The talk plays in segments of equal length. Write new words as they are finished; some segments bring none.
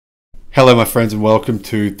Hello my friends and welcome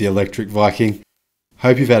to the Electric Viking.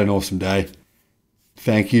 Hope you've had an awesome day.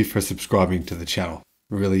 Thank you for subscribing to the channel.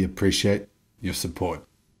 Really appreciate your support.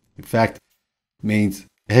 In fact, it means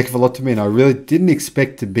a heck of a lot to me, and I really didn't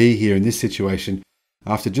expect to be here in this situation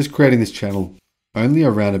after just creating this channel only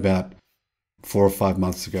around about 4 or 5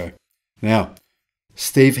 months ago. Now,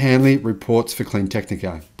 Steve Hanley reports for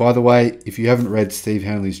Cleantechnica. By the way, if you haven't read Steve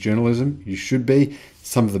Hanley's journalism, you should be.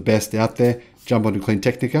 Some of the best out there. Jump onto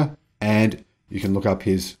Cleantechnica and you can look up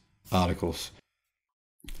his articles.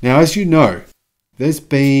 Now, as you know, there's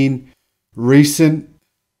been recent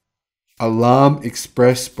alarm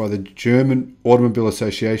expressed by the German Automobile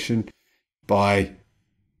Association, by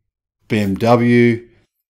BMW,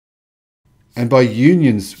 and by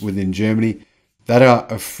unions within Germany that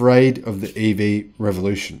are afraid of the EV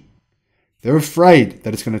revolution. They're afraid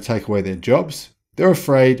that it's going to take away their jobs. They're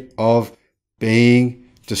afraid of being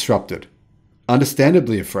disrupted.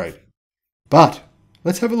 Understandably afraid. But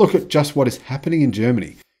let's have a look at just what is happening in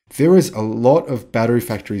Germany. There is a lot of battery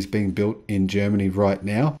factories being built in Germany right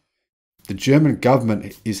now. The German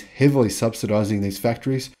government is heavily subsidizing these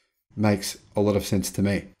factories. Makes a lot of sense to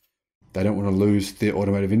me. They don't want to lose their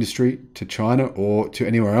automotive industry to China or to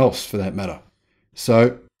anywhere else for that matter.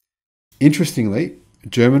 So, interestingly,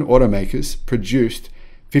 German automakers produced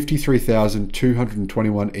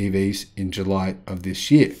 53,221 EVs in July of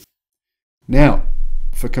this year. Now,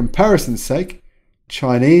 for comparison's sake,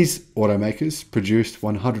 Chinese automakers produced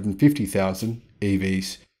 150,000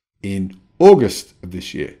 EVs in August of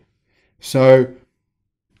this year. So,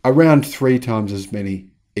 around 3 times as many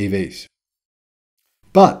EVs.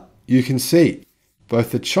 But you can see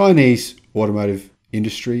both the Chinese automotive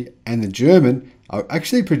industry and the German are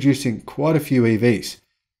actually producing quite a few EVs.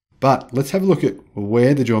 But let's have a look at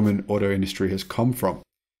where the German auto industry has come from.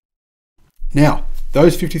 Now,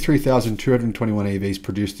 those 53,221 EVs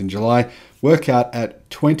produced in July work out at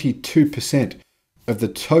 22% of the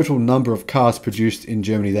total number of cars produced in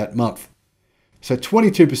Germany that month. So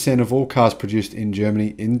 22% of all cars produced in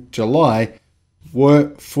Germany in July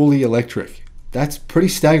were fully electric. That's pretty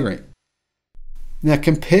staggering. Now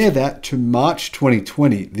compare that to March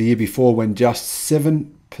 2020, the year before, when just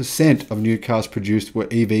 7% of new cars produced were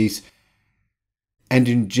EVs, and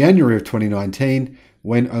in January of 2019,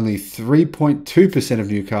 when only 3.2% of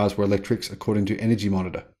new cars were electrics, according to Energy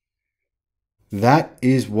Monitor. That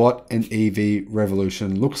is what an EV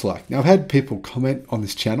revolution looks like. Now, I've had people comment on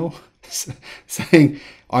this channel saying,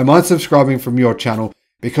 I'm unsubscribing from your channel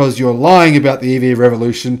because you're lying about the EV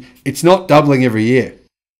revolution. It's not doubling every year.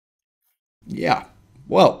 Yeah,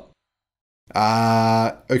 well,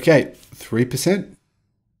 okay, 3%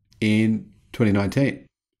 in 2019,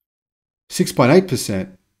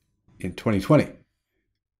 6.8% in 2020.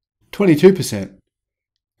 22%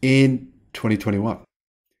 in 2021.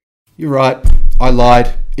 You're right, I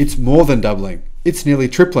lied. It's more than doubling. It's nearly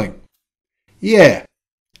tripling. Yeah.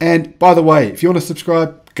 And by the way, if you want to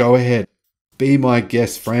subscribe, go ahead. Be my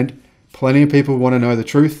guest, friend. Plenty of people want to know the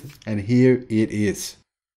truth, and here it is.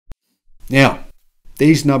 Now,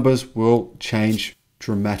 these numbers will change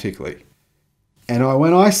dramatically. And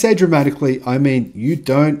when I say dramatically, I mean you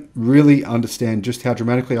don't really understand just how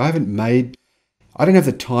dramatically. I don't have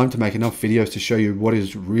the time to make enough videos to show you what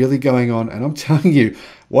is really going on. And I'm telling you,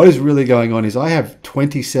 what is really going on is I have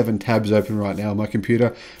 27 tabs open right now on my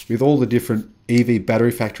computer with all the different EV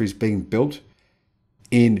battery factories being built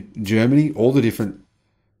in Germany, all the different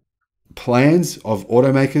plans of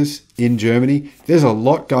automakers in Germany. There's a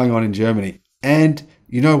lot going on in Germany. And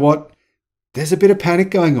you know what? There's a bit of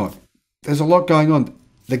panic going on. There's a lot going on.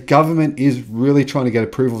 The government is really trying to get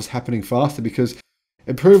approvals happening faster because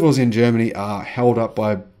approvals in Germany are held up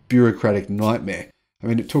by a bureaucratic nightmare. I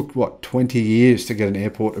mean, it took, 20 years to get an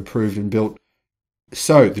airport approved and built.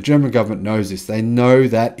 So the German government knows this. They know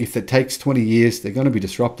that if it takes 20 years, they're going to be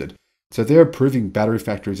disrupted. So they're approving battery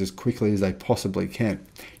factories as quickly as they possibly can.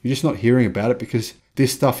 You're just not hearing about it because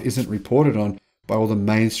this stuff isn't reported on by all the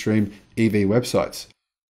mainstream EV websites.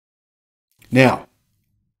 Now,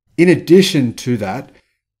 in addition to that,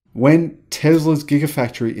 when Tesla's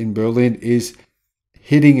Gigafactory in Berlin is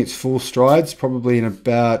hitting its full strides, probably in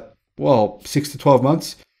about, 6 to 12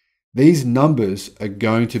 months, these numbers are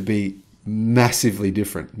going to be massively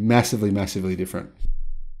different. Massively different.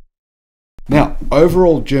 Now,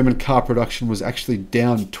 overall German car production was actually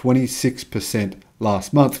down 26%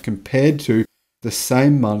 last month compared to the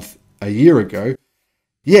same month a year ago,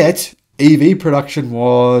 yet EV production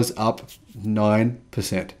was up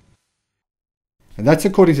 9%. And that's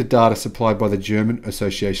according to data supplied by the German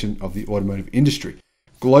Association of the Automotive Industry.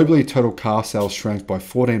 Globally, total car sales shrank by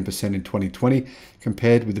 14% in 2020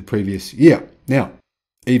 compared with the previous year. Now,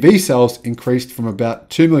 EV sales increased from about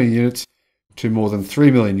 2 million units to more than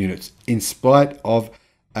 3 million units, in spite of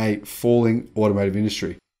a falling automotive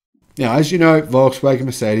industry. Now, as you know, Volkswagen,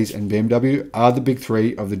 Mercedes, and BMW are the big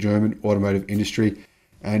three of the German automotive industry,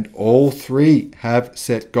 and all three have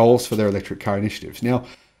set goals for their electric car initiatives. Now,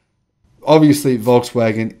 obviously,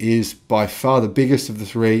 Volkswagen is by far the biggest of the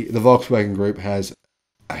three. The Volkswagen Group has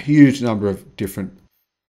a huge number of different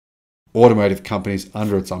automotive companies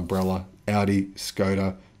under its umbrella: Audi,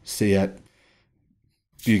 Skoda, Seat,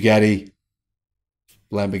 Bugatti,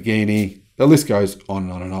 Lamborghini. The list goes on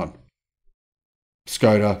and on and on.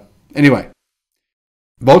 Skoda. Anyway,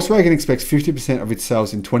 Volkswagen expects 50% of its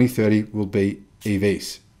sales in 2030 will be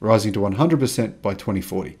EVs, rising to 100% by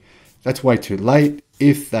 2040. That's way too late.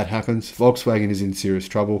 If that happens, Volkswagen is in serious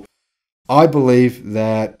trouble. I believe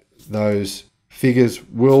that those figures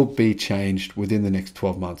will be changed within the next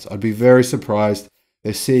 12 months. I'd be very surprised.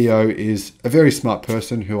 Their CEO is a very smart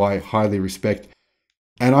person who I highly respect,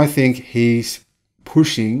 and I think he's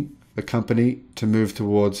pushing the company to move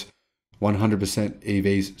towards 100%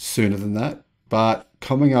 EVs sooner than that, but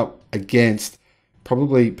coming up against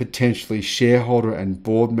probably potentially shareholder and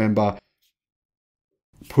board member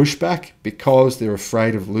pushback because they're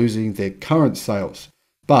afraid of losing their current sales.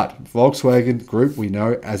 But Volkswagen Group, we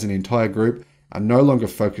know as an entire group, are no longer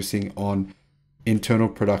focusing on internal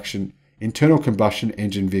combustion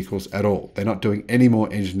engine vehicles at all. They're not doing any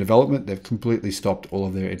more engine development. They've completely stopped all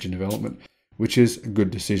of their engine development, which is a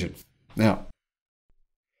good decision. Now,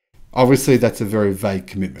 obviously that's a very vague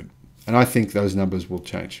commitment, and I think those numbers will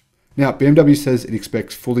change. Now, BMW says it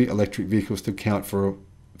expects fully electric vehicles to account for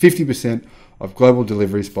 50% of global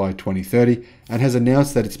deliveries by 2030 and has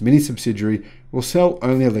announced that its mini subsidiary will sell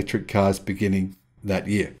only electric cars beginning that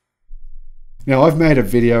year. Now, I've made a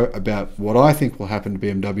video about what I think will happen to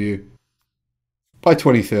BMW by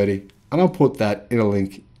 2030, and I'll put that in a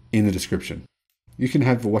link in the description. You can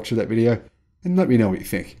have a watch of that video and let me know what you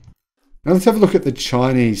think. Now, let's have a look at the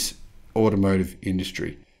Chinese automotive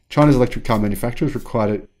industry. China's electric car manufacturers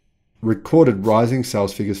recorded rising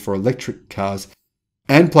sales figures for electric cars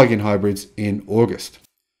and plug-in hybrids in August.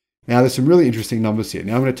 Now, there's some really interesting numbers here.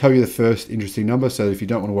 Now, I'm going to tell you the first interesting number, so that if you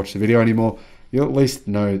don't want to watch the video anymore, you'll at least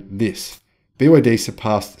know this. BYD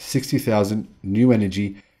surpassed 60,000 new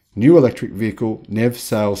electric vehicle NEV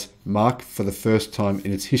sales mark for the first time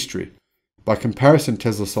in its history. By comparison,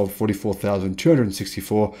 Tesla sold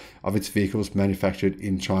 44,264 of its vehicles manufactured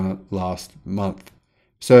in China last month.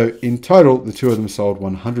 So in total, the two of them sold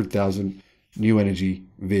 100,000 new energy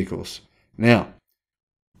vehicles. Now,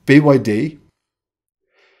 BYD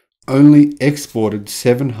only exported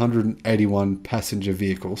 781 passenger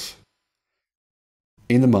vehicles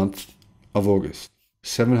in the month of August.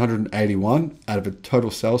 781 out of a total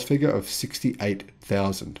sales figure of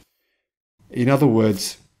 68,000. In other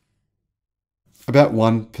words, about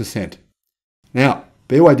 1%. Now,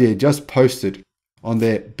 BYD just posted on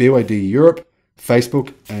their BYD Europe,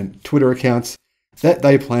 Facebook, and Twitter accounts that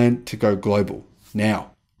they plan to go global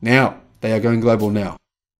now. They are going global now.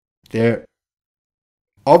 They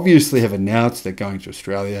obviously have announced they're going to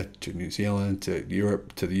Australia, to New Zealand, to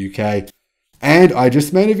Europe, to the UK. And I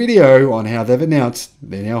just made a video on how they've announced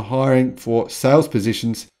they're now hiring for sales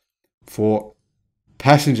positions for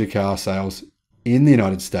passenger car sales in the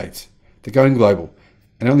United States. They're going global.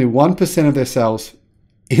 And only 1% of their sales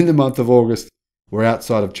in the month of August were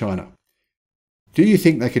outside of China. Do you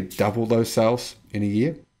think they could double those sales in a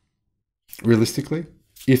year, realistically,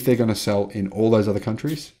 if they're going to sell in all those other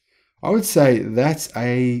countries? I would say that's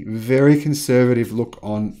a very conservative look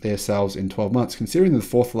on their sales in 12 months, considering they're the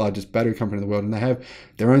fourth largest battery company in the world and they have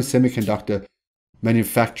their own semiconductor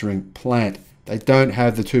manufacturing plant. They don't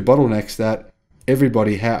have the two bottlenecks that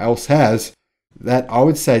everybody else has. That I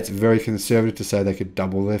would say it's very conservative to say they could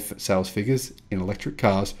double their sales figures in electric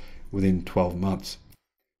cars within 12 months.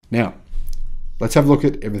 Now, let's have a look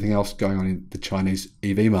at everything else going on in the Chinese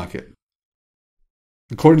EV market.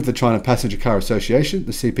 According to the China Passenger Car Association,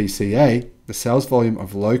 the CPCA, the sales volume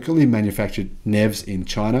of locally manufactured NEVs in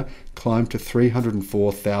China climbed to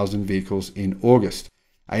 304,000 vehicles in August,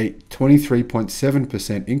 a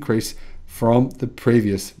 23.7% increase from the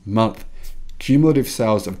previous month. Cumulative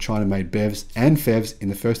sales of China-made BEVs and PHEVs in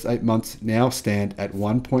the first 8 months now stand at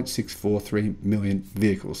 1.643 million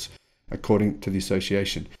vehicles, according to the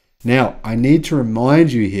association. Now, I need to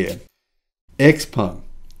remind you here, XPeng,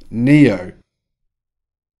 NIO,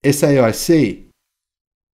 SAIC,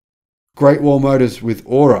 Great Wall Motors with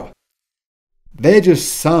Aura, they're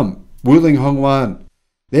just some, Wuling Hongwan,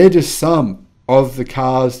 they're just some of the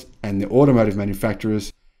cars and the automotive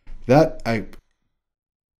manufacturers that are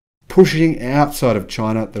pushing outside of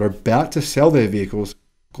China that are about to sell their vehicles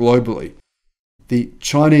globally. The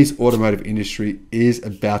Chinese automotive industry is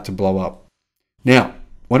about to blow up. Now,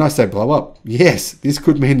 when I say blow up, yes, this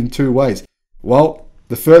could mean in two ways. Well,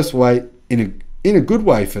 the first way, in a good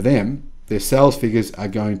way for them, their sales figures are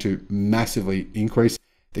going to massively increase.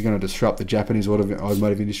 They're going to disrupt the Japanese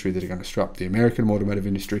automotive industry. They're going to disrupt the American automotive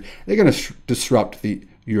industry. They're going to disrupt the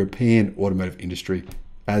European automotive industry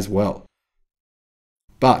as well.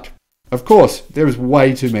 But, of course, there is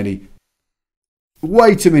way too many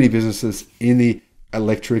businesses in the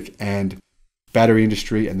electric and battery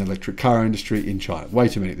industry and the electric car industry in China. Way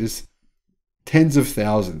too many. There's tens of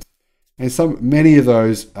thousands. And many of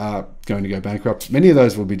those are going to go bankrupt. Many of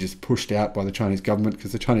those will be just pushed out by the Chinese government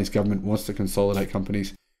because the Chinese government wants to consolidate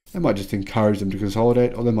companies. They might just encourage them to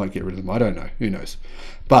consolidate, or they might get rid of them. I don't know. Who knows?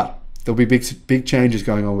 But there'll be big changes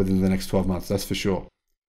going on within the next 12 months. That's for sure.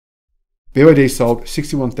 BYD sold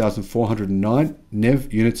 61,409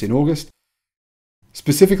 NEV units in August,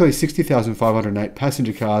 specifically 60,508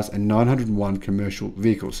 passenger cars and 901 commercial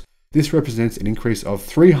vehicles. This represents an increase of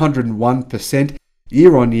 301%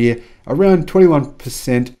 year on year, around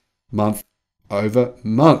 21% month over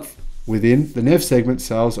month. Within the NEV segment,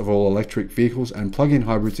 sales of all electric vehicles and plug-in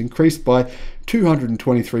hybrids increased by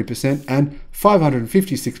 223% and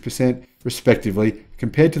 556% respectively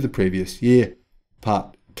compared to the previous year.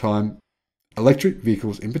 Part-time electric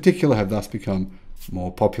vehicles in particular have thus become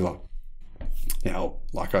more popular. Now,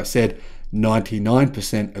 like I said,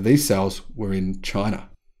 99% of these sales were in China.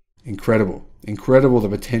 Incredible. Incredible the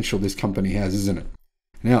potential this company has, isn't it?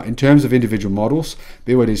 Now, in terms of individual models,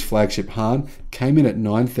 BYD's flagship Han came in at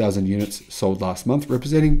 9,000 units sold last month,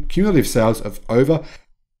 representing cumulative sales of over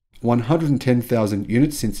 110,000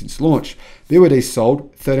 units since its launch. BYD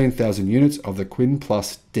sold 13,000 units of the Quin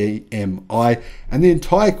Plus DMI, and the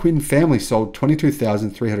entire Quin family sold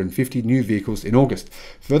 22,350 new vehicles in August.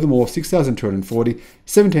 Furthermore, 6,240,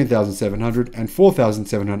 17,700, and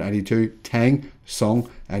 4,782 Tang, Song,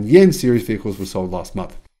 and Yen series vehicles were sold last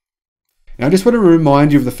month. Now, I just want to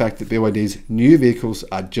remind you of the fact that BYD's new vehicles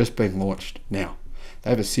are just being launched now. They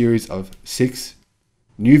have a series of 6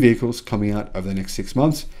 new vehicles coming out over the next 6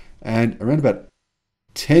 months and around about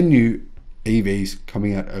 10 new EVs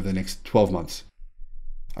coming out over the next 12 months.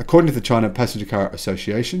 According to the China Passenger Car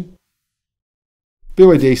Association,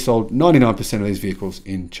 BYD sold 99% of these vehicles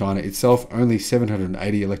in China itself, only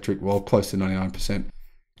 780 electric, well, close to 99%.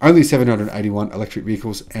 Only 781 electric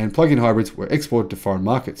vehicles and plug-in hybrids were exported to foreign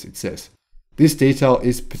markets, it says. This detail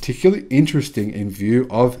is particularly interesting in view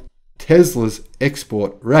of Tesla's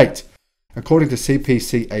export rate. According to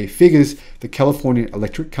CPCA figures, the California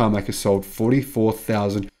electric car maker sold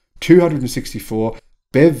 44,264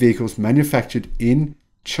 BEV vehicles manufactured in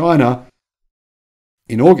China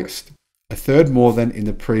in August, a third more than in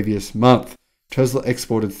the previous month. Tesla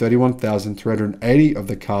exported 31,380 of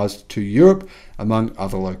the cars to Europe, among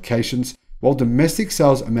other locations, while domestic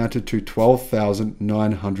sales amounted to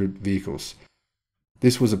 12,900 vehicles.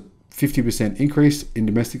 This was a 50% increase in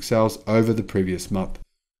domestic sales over the previous month.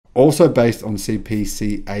 Also based on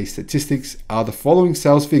CPCA statistics are the following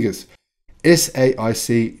sales figures.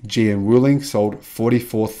 SAIC GM Wuling sold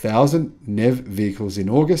 44,000 NEV vehicles in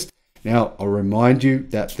August. Now, I'll remind you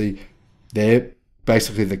that they're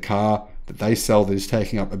basically the car that they sell that is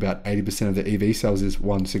taking up about 80% of the EV sales is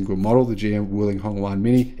one single model, the GM Wuling Hongwan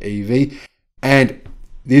Mini EV. And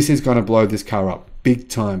this is going to blow this car up big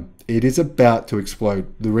time. It is about to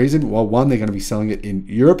explode. The reason, well, one, they're going to be selling it in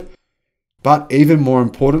Europe, but even more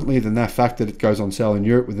importantly than that fact that it goes on sale in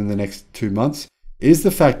Europe within the next 2 months is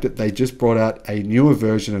the fact that they just brought out a newer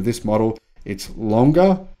version of this model. It's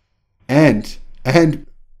longer and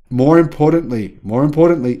more importantly,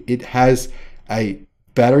 it has a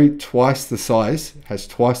battery twice the size, has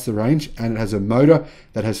twice the range, and it has a motor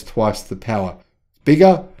that has twice the power.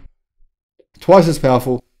 Bigger, twice as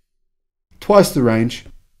powerful, twice the range,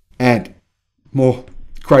 and more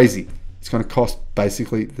crazy. It's going to cost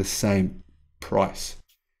basically the same price.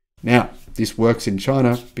 Now, this works in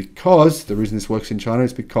China because, the reason this works in China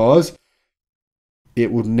is because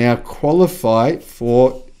it would now qualify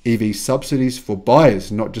for EV subsidies for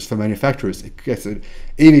buyers, not just for manufacturers. It gets an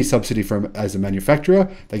EV subsidy from as a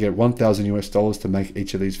manufacturer. They get $1,000 to make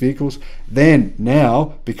each of these vehicles. Then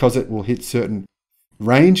now, because it will hit certain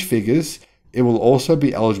range figures, it will also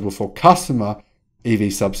be eligible for customer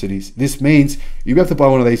EV subsidies. This means you have to buy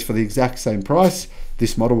one of these for the exact same price.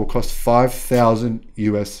 This model will cost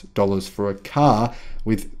 $5,000 for a car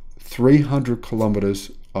with 300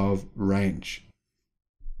 kilometers of range.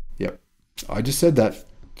 Yep, I just said that.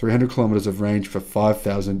 300 kilometers of range for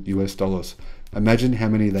 $5,000. Imagine how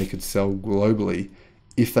many they could sell globally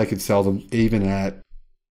if they could sell them even at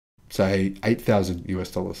say $8,000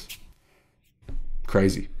 US.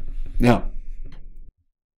 Crazy. Now,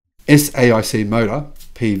 SAIC Motor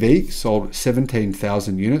PV sold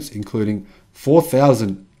 17,000 units, including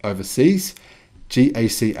 4,000 overseas.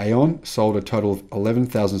 GAC Aon sold a total of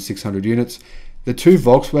 11,600 units. The two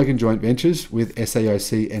Volkswagen joint ventures with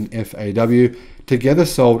SAIC and FAW together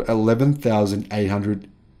sold 11,800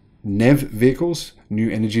 NEV vehicles, new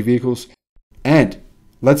energy vehicles. And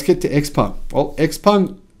let's get to XPeng. Well,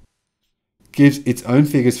 XPeng gives its own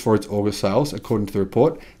figures for its August sales. According to the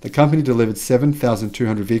report, the company delivered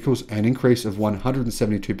 7,200 vehicles, an increase of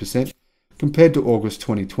 172% compared to August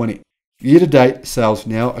 2020. Year-to-date sales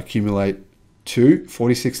now accumulate to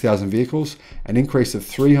 46,000 vehicles, an increase of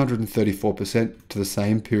 334% to the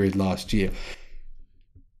same period last year.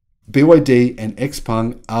 BYD and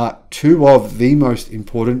XPeng are two of the most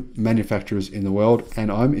important manufacturers in the world,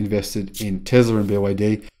 and I'm invested in Tesla and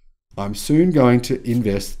BYD. I'm soon going to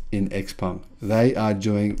invest in XPeng. They are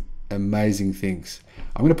doing amazing things.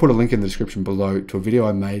 I'm going to put a link in the description below to a video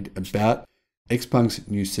I made about XPeng's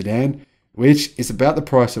new sedan, which is about the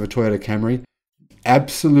price of a Toyota Camry.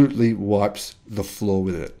 Absolutely wipes the floor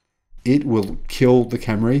with it. It will kill the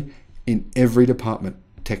Camry in every department: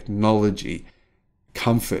 technology,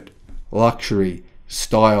 comfort, luxury,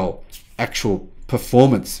 style, actual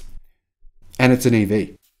performance. And it's an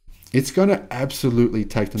EV. It's going to absolutely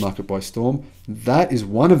take the market by storm. That is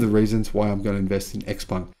one of the reasons why I'm going to invest in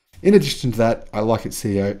XPeng. In addition to that, I like its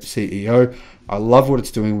CEO. I love what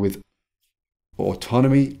it's doing with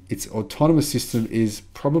autonomy. Its autonomous system is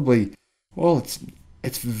probably, well,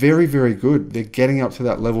 it's very, very good. They're getting up to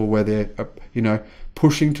that level where they're,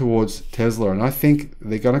 pushing towards Tesla. And I think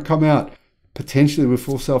they're going to come out potentially with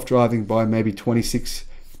full self-driving by maybe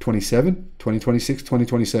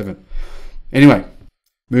 2027. Anyway,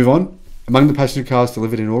 move on. Among the passenger cars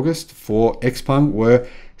delivered in August for XPeng were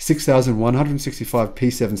 6,165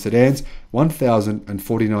 P7 sedans,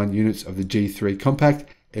 1,049 units of the G3 compact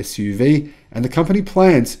SUV, and the company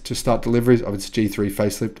plans to start deliveries of its G3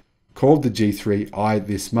 facelift called the G3i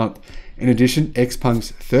this month. In addition,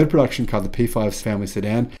 XPeng's third production car, the P5 family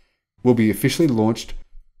sedan, will be officially launched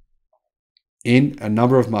in a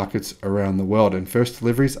number of markets around the world, and first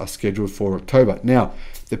deliveries are scheduled for October. Now,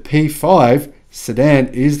 the P5 sedan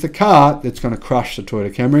is the car that's going to crush the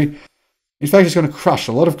Toyota Camry. In fact, it's going to crush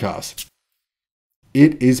a lot of cars.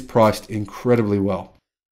 It is priced incredibly well.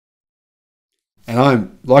 And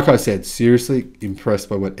I'm, like I said, seriously impressed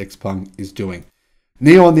by what XPeng is doing.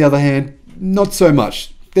 NIO, on the other hand, not so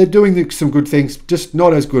much. They're doing some good things, just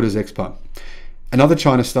not as good as XPeng. Another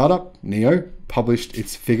China startup, NIO, published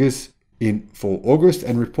its figures for August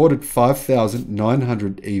and reported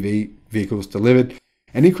 5,900 EV vehicles delivered,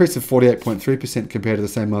 an increase of 48.3% compared to the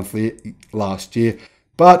same month last year,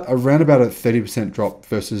 but around about a 30% drop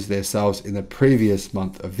versus their sales in the previous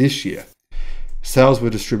month of this year. Sales were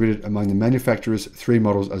distributed among the manufacturers' three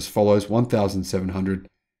models as follows: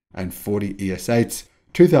 1,740 ES8s,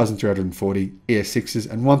 2,340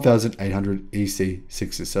 ES6s, and 1,800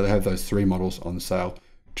 EC6s. So they have those three models on sale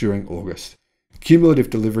during August. Cumulative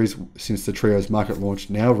deliveries since the Trio's market launch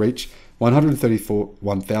now reach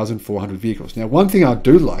 1,400 vehicles. Now, one thing I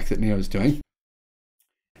do like that NIO is doing,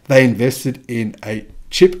 they invested in a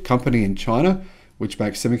chip company in China, which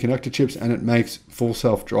makes semiconductor chips, and it makes full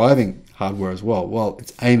self-driving hardware as well. Well,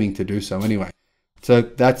 it's aiming to do so anyway. So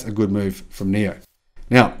that's a good move from NIO.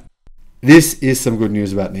 Now, this is some good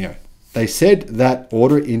news about NIO. They said that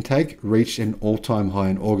order intake reached an all-time high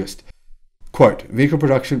in August. Quote, vehicle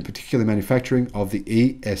production, particularly manufacturing of the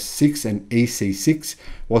ES6 and EC6,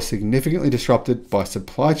 was significantly disrupted by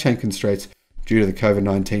supply chain constraints due to the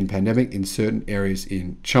COVID-19 pandemic in certain areas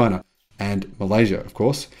in China and Malaysia, of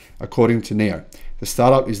course, according to NIO. The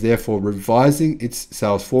startup is therefore revising its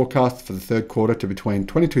sales forecast for the third quarter to between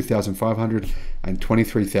 22,500 and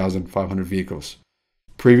 23,500 vehicles.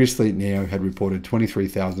 Previously, NIO had reported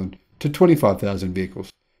 23,000 to 25,000 vehicles.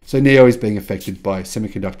 So NIO is being affected by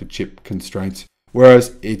semiconductor chip constraints,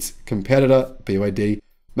 whereas its competitor, BYD,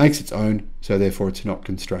 makes its own, so therefore it's not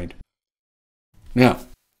constrained. Now,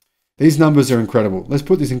 these numbers are incredible. Let's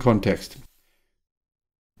put this in context.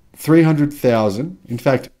 300,000, in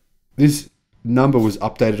fact, this number was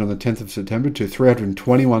updated on the 10th of September to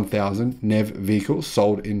 321,000 NEV vehicles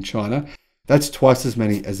sold in China. That's twice as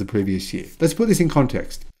many as the previous year. Let's put this in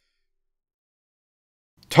context.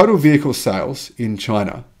 Total vehicle sales in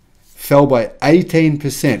China fell by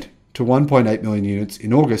 18% to 1.8 million units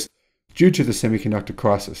in August due to the semiconductor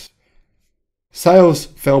crisis. Sales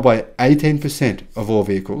fell by 18% of all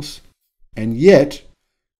vehicles, and yet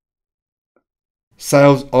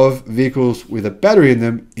sales of vehicles with a battery in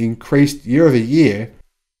them increased year over year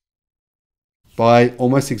by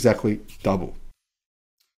almost exactly double.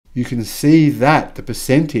 You can see that the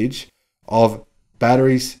percentage of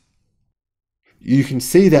batteries, you can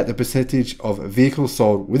see that the percentage of vehicles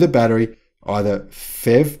sold with a battery, either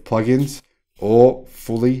PHEV plug-ins or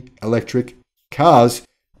fully electric cars,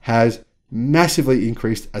 has massively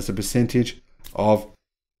increased as a percentage of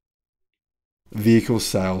vehicle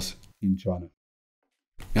sales in China.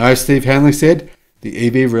 Now, as Steve Hanley said, the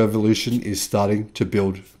EV revolution is starting to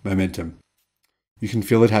build momentum. You can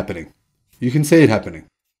feel it happening. You can see it happening.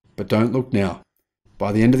 But don't look now.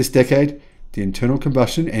 By the end of this decade, the internal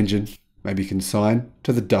combustion engine may be consigned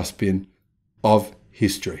to the dustbin of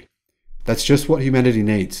history. That's just what humanity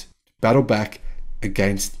needs to battle back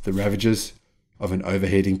against the ravages of an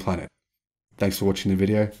overheating planet. Thanks for watching the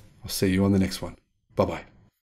video. I'll see you on the next one. Bye-bye.